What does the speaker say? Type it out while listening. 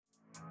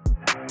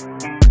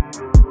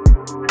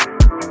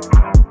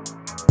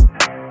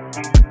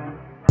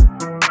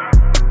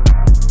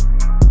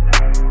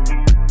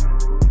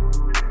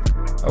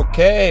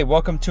Okay,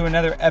 welcome to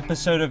another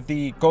episode of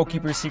the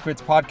Goalkeeper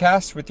Secrets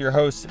podcast with your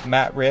host,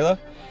 Matt Rayla,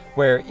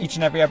 where each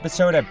and every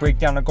episode I break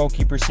down a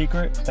goalkeeper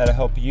secret that'll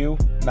help you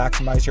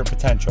maximize your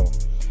potential.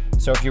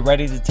 So if you're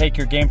ready to take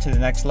your game to the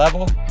next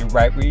level, you're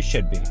right where you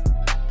should be.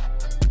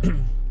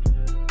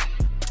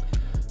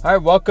 All right,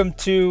 welcome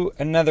to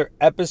another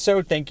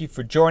episode. Thank you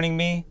for joining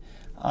me.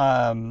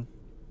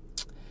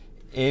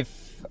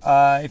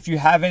 If you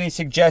have any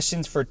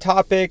suggestions for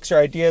topics or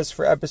ideas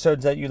for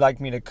episodes that you'd like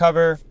me to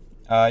cover,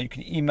 you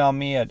can email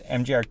me at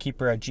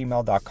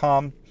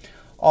mjrkeeper@gmail.com.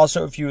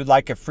 Also, if you would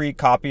like a free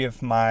copy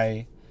of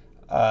my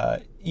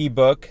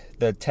ebook,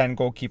 The 10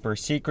 Goalkeeper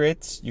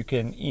Secrets, you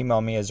can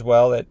email me as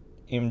well at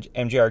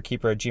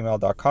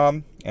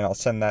mjrkeeper@gmail.com, and I'll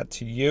send that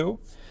to you.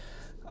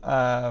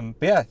 But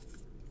yeah,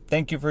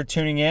 thank you for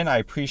tuning in. I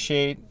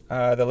appreciate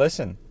the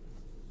listen.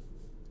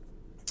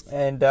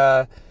 And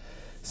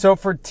so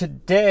for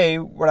today,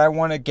 what I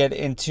want to get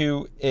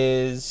into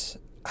is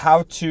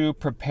how to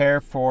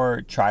prepare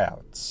for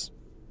tryouts.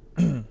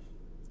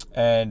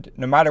 And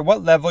no matter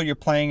what level you're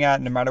playing at,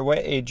 no matter what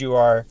age you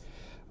are,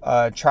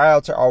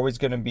 tryouts are always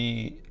going to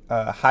be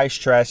high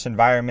stress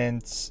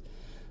environments.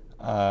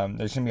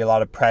 There's going to be a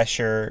lot of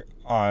pressure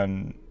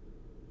on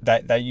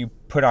that you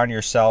put on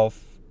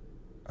yourself.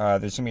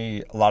 There's going to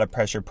be a lot of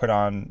pressure put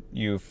on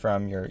you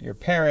from your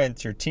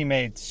parents, your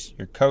teammates,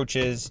 your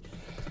coaches.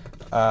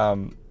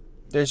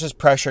 There's just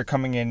pressure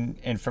coming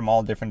in from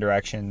all different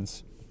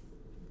directions.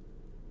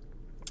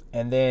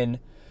 And then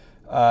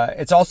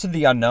it's also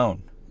the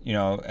unknown,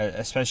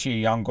 especially a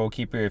young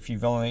goalkeeper. If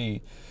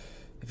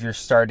you're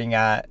starting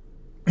at,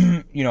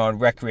 a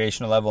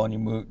recreational level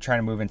and trying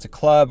to move into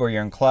club, or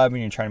you're in club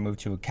and you're trying to move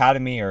to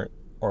academy,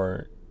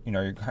 or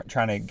you're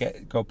trying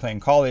to go play in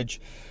college,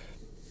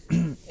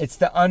 it's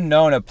the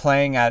unknown of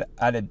playing at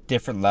a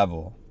different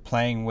level,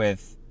 playing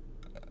with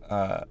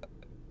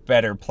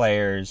better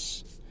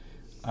players,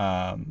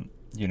 where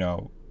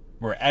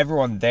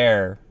everyone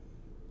there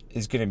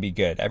is going to be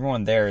good.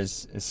 Everyone there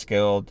is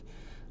skilled.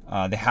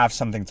 They have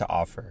something to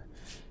offer.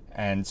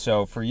 And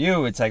so for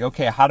you, it's like,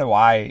 okay, how do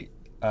I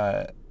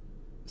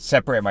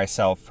separate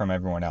myself from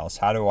everyone else?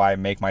 How do I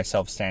make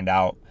myself stand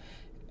out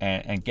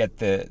and get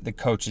the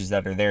coaches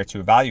that are there to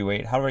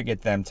evaluate? How do I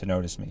get them to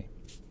notice me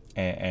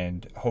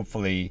and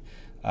hopefully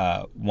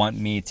want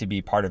me to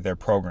be part of their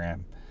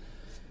program?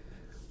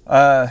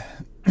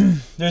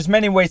 There's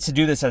many ways to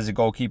do this as a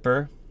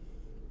goalkeeper.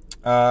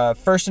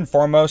 First and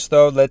foremost,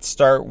 though, let's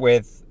start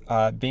with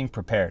being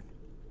prepared.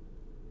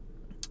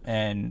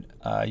 And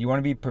you want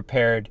to be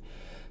prepared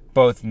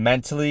both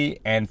mentally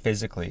and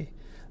physically.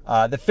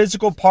 The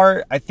physical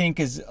part, I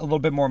think, is a little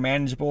bit more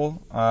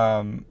manageable.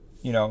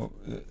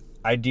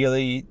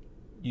 Ideally,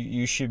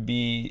 you should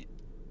be,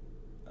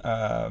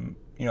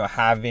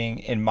 having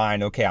in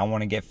mind, okay, I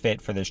want to get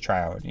fit for this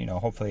tryout,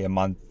 hopefully a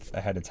month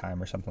ahead of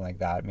time or something like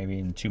that, maybe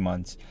in 2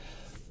 months.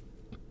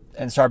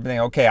 And start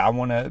thinking, okay, I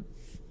want to,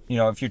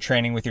 if you're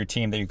training with your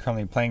team that you're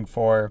currently playing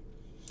for,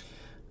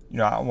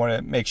 I want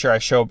to make sure I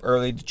show up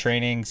early to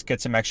trainings, get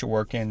some extra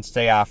work in,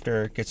 stay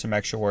after, get some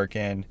extra work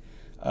in,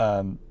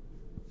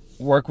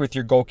 work with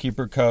your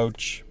goalkeeper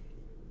coach,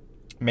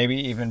 maybe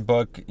even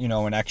book,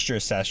 an extra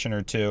session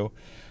or two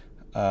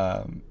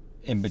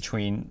in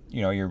between,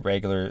 your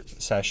regular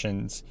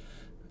sessions,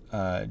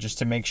 just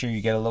to make sure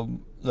you get a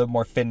little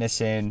more fitness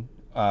in,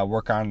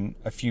 work on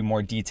a few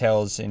more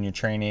details in your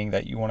training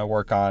that you want to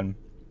work on.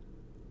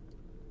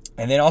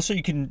 And then also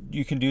you can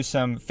do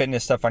some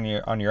fitness stuff on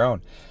your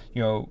own.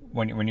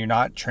 When you're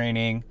not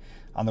training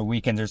on the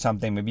weekends or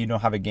something, maybe you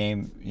don't have a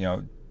game,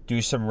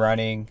 do some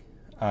running.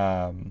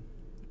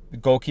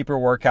 Goalkeeper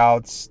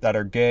workouts that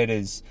are good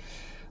is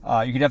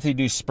you can definitely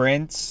do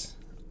sprints.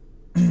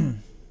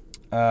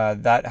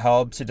 That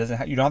helps. You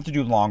don't have to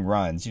do long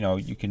runs.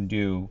 You can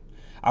do,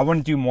 I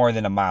wouldn't do more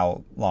than a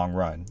mile long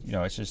run.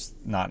 It's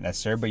just not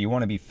necessary, but you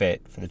want to be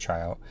fit for the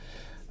tryout.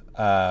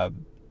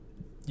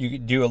 You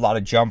could do a lot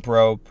of jump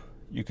rope.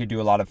 You could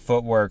do a lot of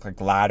footwork like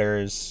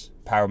ladders,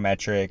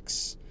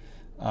 plyometrics,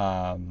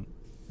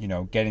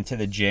 get into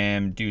the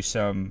gym, do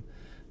some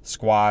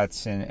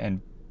squats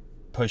and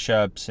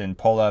push-ups and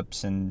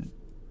pull-ups and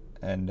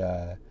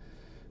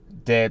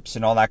dips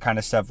and all that kind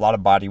of stuff. A lot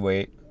of body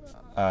weight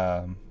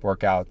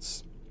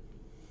workouts.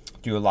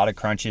 Do a lot of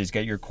crunches,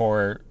 get your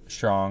core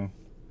strong.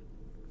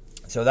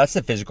 So that's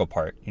the physical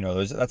part.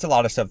 That's a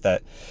lot of stuff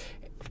that,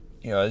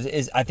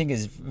 I think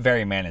is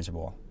very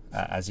manageable.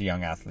 As a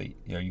young athlete,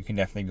 you can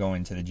definitely go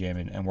into the gym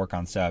and work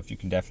on stuff. You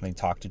can definitely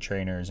talk to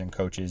trainers and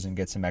coaches and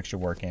get some extra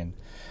work in.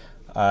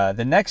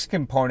 The next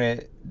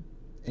component,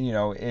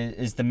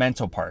 is the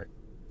mental part,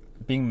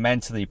 being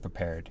mentally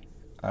prepared.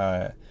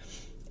 And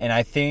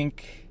I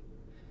think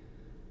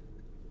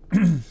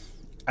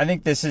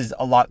this is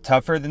a lot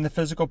tougher than the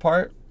physical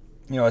part,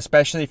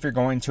 especially if you're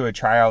going to a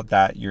tryout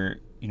that you're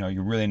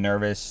really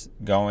nervous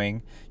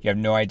going. You have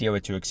no idea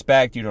what to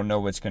expect. You don't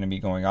know what's going to be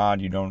going on.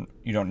 You don't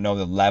know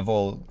the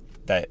level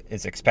that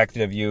is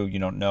expected of you. You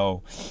don't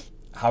know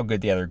how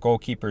good the other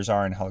goalkeepers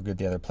are and how good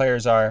the other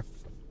players are.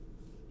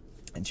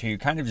 And so you're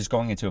kind of just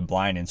going into a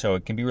blind. And so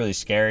it can be really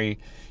scary.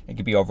 It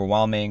can be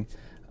overwhelming.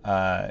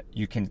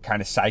 You can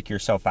kind of psych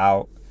yourself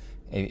out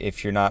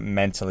if you're not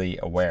mentally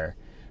aware.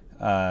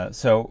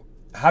 So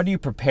how do you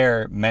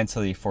prepare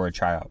mentally for a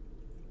tryout?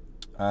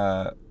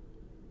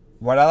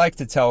 What I like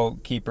to tell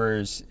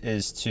keepers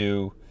is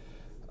to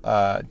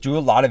do a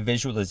lot of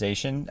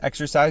visualization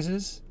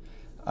exercises.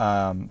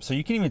 So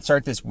you can even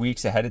start this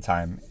weeks ahead of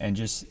time and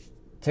just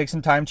take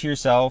some time to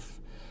yourself.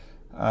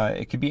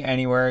 It could be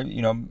anywhere,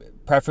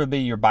 preferably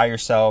you're by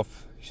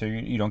yourself so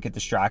you don't get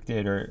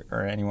distracted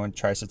or anyone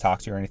tries to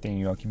talk to you or anything.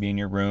 It can be in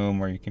your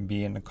room, or you can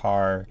be in the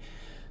car.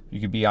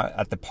 You could be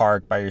at the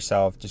park by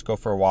yourself. Just go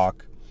for a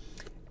walk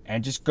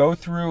and just go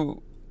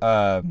through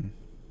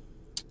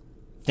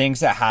things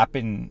that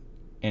happen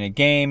in a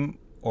game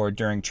or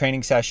during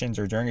training sessions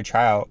or during a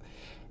tryout,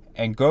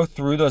 and go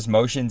through those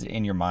motions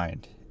in your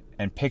mind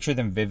and picture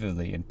them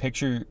vividly, and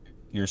picture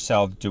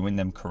yourself doing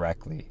them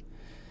correctly,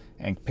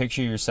 and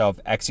picture yourself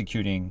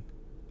executing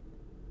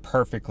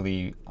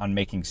perfectly on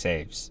making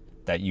saves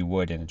that you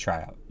would in a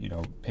tryout.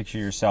 Picture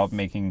yourself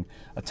making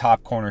a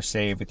top corner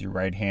save with your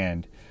right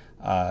hand.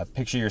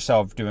 Picture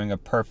yourself doing a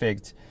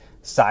perfect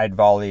side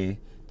volley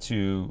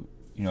to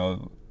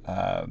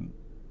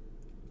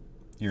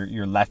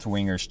your left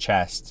winger's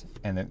chest,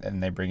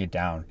 and they bring it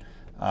down.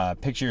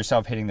 Picture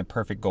yourself hitting the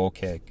perfect goal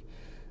kick.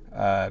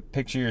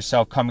 Picture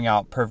yourself coming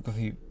out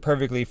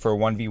perfectly for a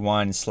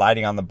 1v1,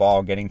 sliding on the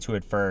ball, getting to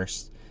it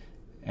first,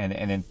 and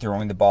then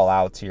throwing the ball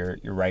out to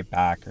your right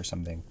back or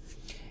something.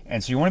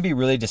 And so you want to be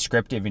really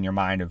descriptive in your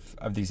mind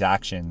of these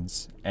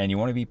actions, and you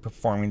want to be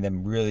performing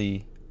them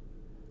really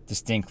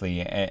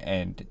distinctly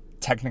and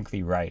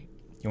technically right.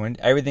 You want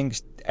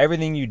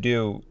everything you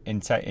do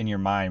in your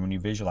mind when you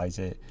visualize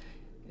it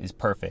is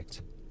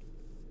perfect.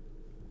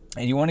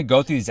 And you want to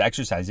go through these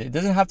exercises. It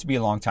doesn't have to be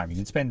a long time. You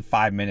can spend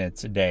 5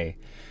 minutes a day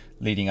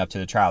leading up to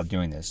the trial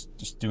doing this.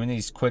 Just doing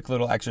these quick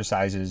little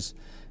exercises.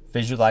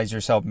 Visualize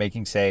yourself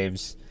making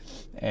saves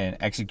and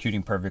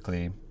executing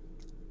perfectly.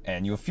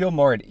 And you'll feel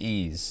more at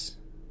ease.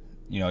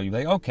 You're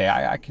like, okay,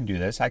 I can do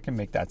this. I can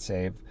make that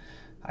save.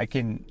 I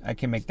can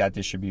make that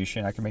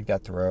distribution. I can make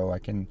that throw. I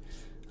can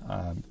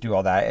do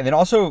all that. And then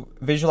also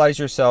visualize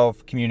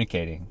yourself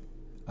communicating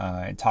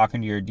and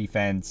talking to your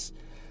defense,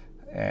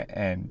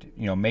 and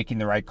making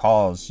the right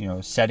calls,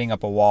 setting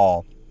up a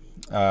wall,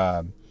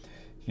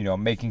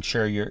 making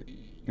sure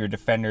your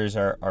defenders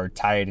are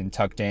tight and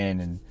tucked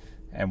in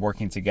and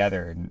working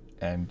together,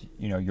 and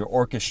you're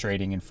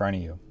orchestrating in front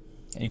of you.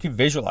 And you can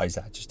visualize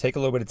that. Just take a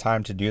little bit of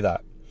time to do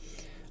that.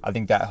 I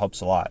think that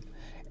helps a lot.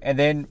 And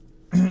then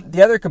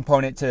the other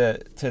component to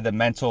the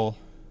mental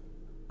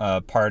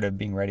part of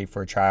being ready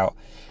for a tryout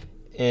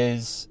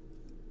is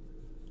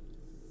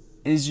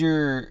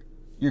your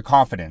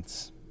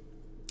confidence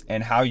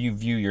and how you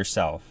view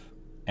yourself,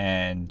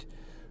 and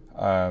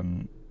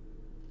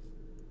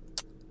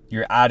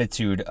your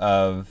attitude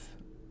of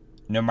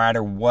no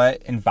matter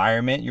what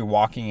environment you're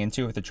walking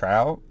into with a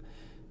tryout,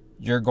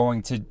 you're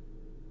going to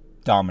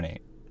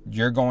dominate.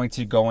 You're going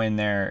to go in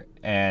there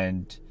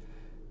and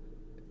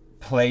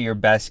play your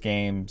best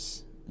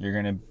games. You're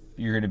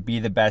gonna be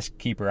the best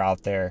keeper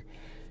out there.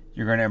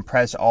 You're gonna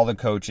impress all the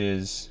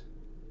coaches,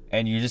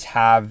 and you just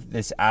have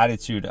this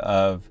attitude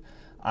of,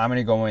 I'm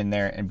gonna go in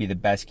there and be the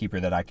best keeper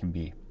that I can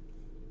be,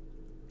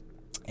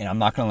 and I'm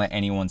not gonna let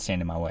anyone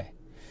stand in my way.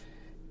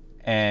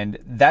 And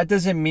that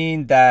doesn't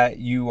mean that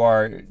you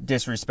are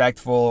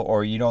disrespectful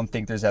or you don't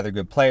think there's other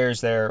good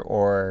players there,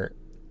 or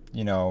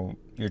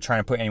you're trying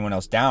to put anyone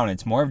else down.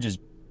 It's more of just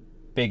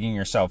bigging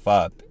yourself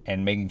up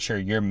and making sure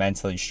you're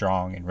mentally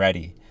strong and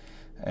ready.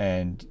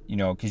 And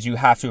because you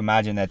have to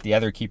imagine that the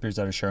other keepers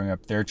that are showing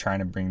up, they're trying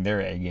to bring their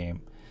A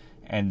game,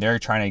 and they're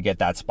trying to get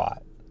that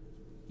spot.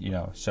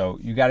 So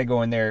you got to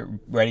go in there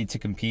ready to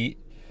compete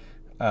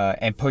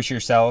and push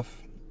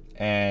yourself,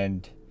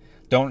 and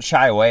don't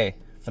shy away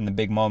from the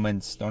big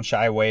moments. Don't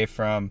shy away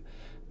from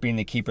being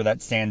the keeper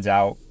that stands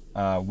out.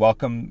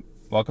 Welcome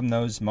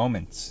those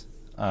moments,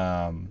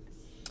 and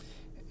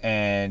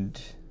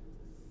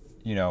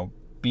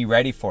be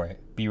ready for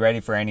it. Be ready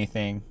for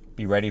anything.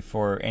 Be ready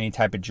for any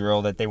type of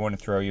drill that they want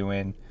to throw you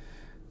in.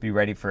 Be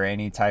ready for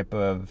any type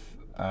of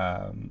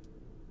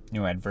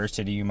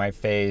adversity you might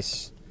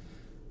face.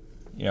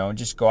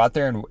 Just go out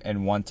there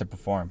and want to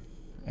perform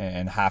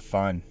and have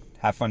fun.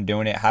 Have fun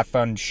doing it. Have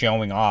fun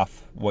showing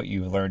off what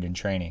you learned in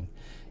training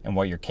and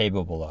what you're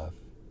capable of.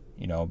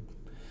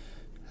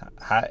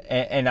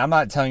 And I'm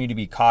not telling you to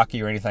be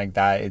cocky or anything like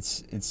that.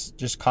 It's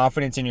just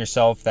confidence in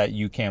yourself that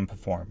you can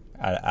perform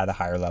at a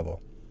higher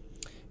level.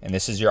 And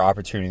this is your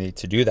opportunity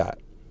to do that.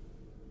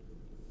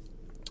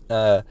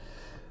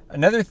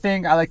 Another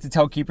thing I like to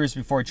tell keepers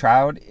before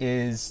tryout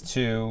is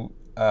to,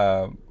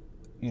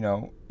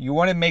 you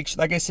want to make,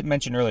 like I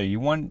mentioned earlier, you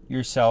want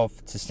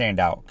yourself to stand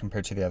out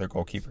compared to the other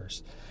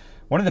goalkeepers.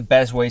 One of the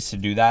best ways to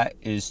do that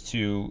is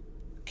to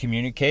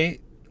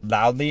communicate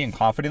loudly and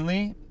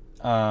confidently,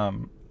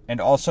 and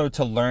also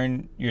to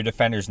learn your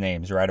defenders'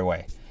 names right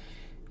away.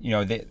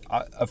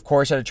 of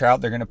course, at a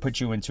tryout, they're going to put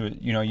you into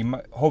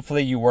it.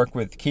 Hopefully you work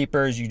with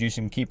keepers, you do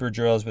some keeper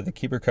drills with a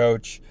keeper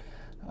coach.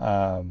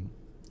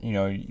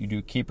 You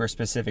do keeper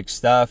specific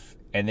stuff,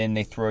 and then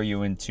they throw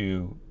you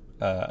into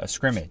a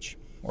scrimmage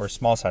or a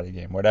small sided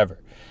game, whatever.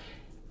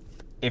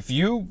 If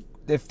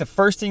the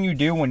first thing you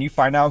do when you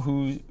find out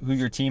who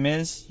your team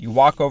is, you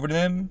walk over to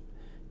them,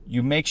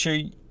 you make sure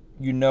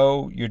you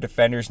know your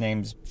defenders'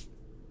 names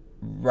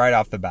right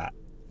off the bat.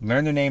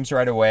 Learn their names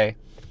right away.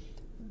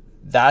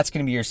 That's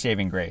going to be your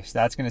saving grace.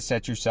 That's going to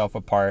set yourself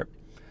apart.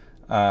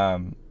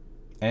 And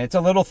it's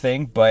a little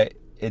thing, but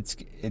it's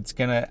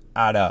going to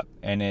add up,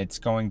 and it's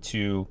going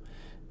to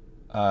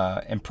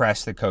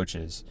impress the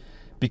coaches.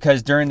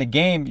 Because during the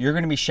game, you're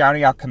going to be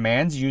shouting out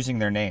commands using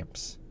their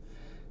names.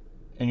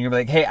 And you're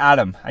going to be like, hey,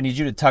 Adam, I need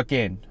you to tuck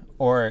in.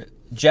 Or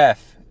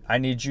Jeff, I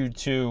need you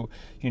to,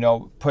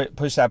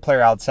 push that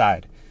player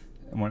outside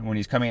when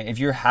he's coming in. If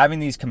you're having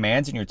these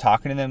commands and you're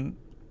talking to them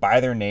by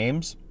their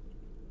names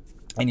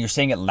and you're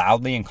saying it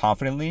loudly and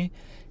confidently,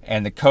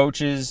 and the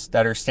coaches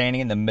that are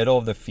standing in the middle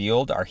of the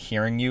field are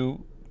hearing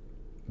you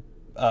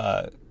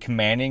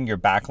commanding your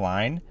back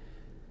line,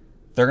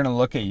 they're going to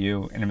look at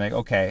you and be like,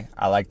 okay,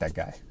 I like that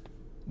guy.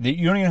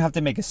 You don't even have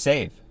to make a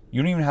save.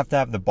 You don't even have to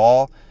have the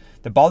ball.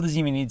 The ball doesn't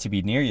even need to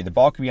be near you. The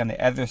ball could be on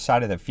the other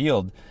side of the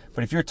field.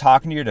 But if you're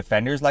talking to your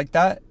defenders like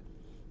that,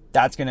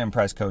 that's going to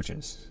impress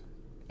coaches.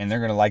 And they're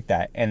going to like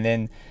that. And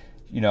then,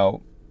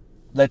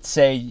 let's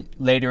say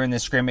later in the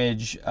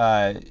scrimmage,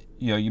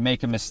 you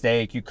make a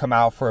mistake. You come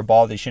out for a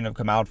ball they shouldn't have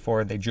come out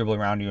for. They dribble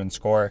around you and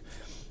score.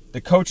 The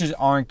coaches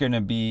aren't going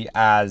to be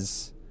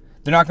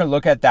they're not going to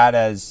look at that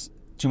as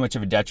too much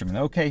of a detriment.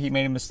 Okay, he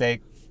made a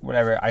mistake,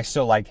 whatever. I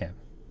still like him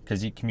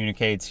because he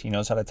communicates. He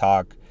knows how to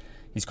talk.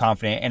 He's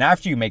confident. And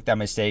after you make that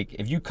mistake,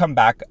 if you come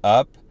back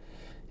up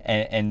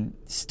and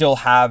still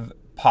have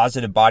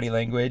positive body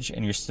language,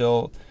 and you're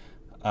still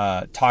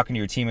talking to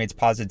your teammates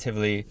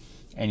positively,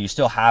 and you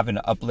still have an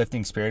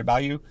uplifting spirit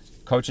about you,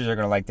 coaches are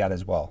going to like that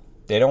as well.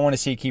 They don't want to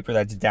see a keeper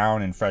that's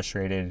down and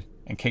frustrated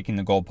and kicking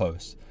the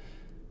goalpost.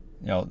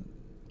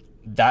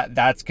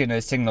 That's going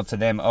to signal to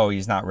them, oh,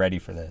 he's not ready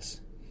for this.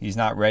 He's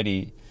not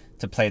ready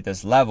to play at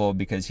this level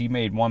because he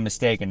made one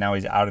mistake and now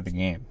he's out of the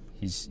game.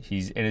 He's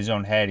in his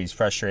own head. He's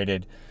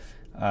frustrated,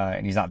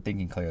 and he's not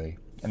thinking clearly.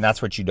 And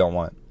that's what you don't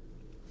want.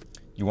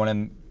 You want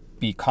to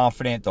be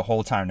confident the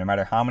whole time. No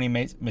matter how many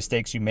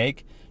mistakes you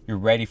make, you're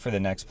ready for the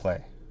next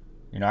play.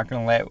 You're not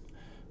going to let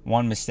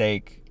one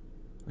mistake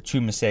or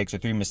two mistakes or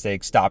three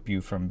mistakes stop you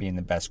from being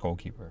the best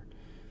goalkeeper.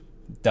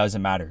 It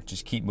doesn't matter.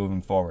 Just keep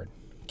moving forward.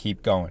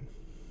 Keep going.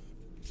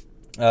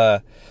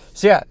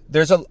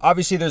 There's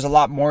a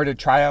lot more to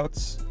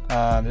tryouts.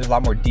 There's a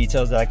lot more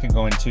details that I can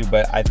go into,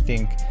 but I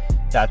think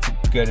that's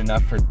good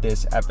enough for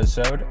this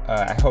episode.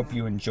 I hope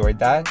you enjoyed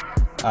that.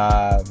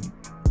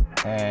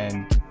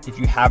 And if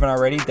you haven't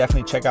already,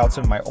 definitely check out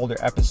some of my older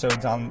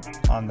episodes on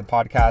the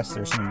podcast.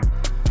 There's some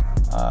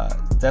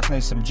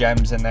definitely some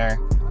gems in there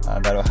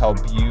that'll help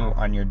you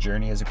on your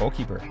journey as a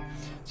goalkeeper.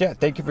 So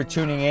thank you for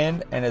tuning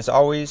in. And as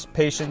always,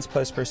 patience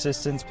plus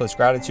persistence plus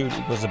gratitude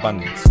equals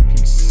abundance.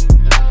 Peace.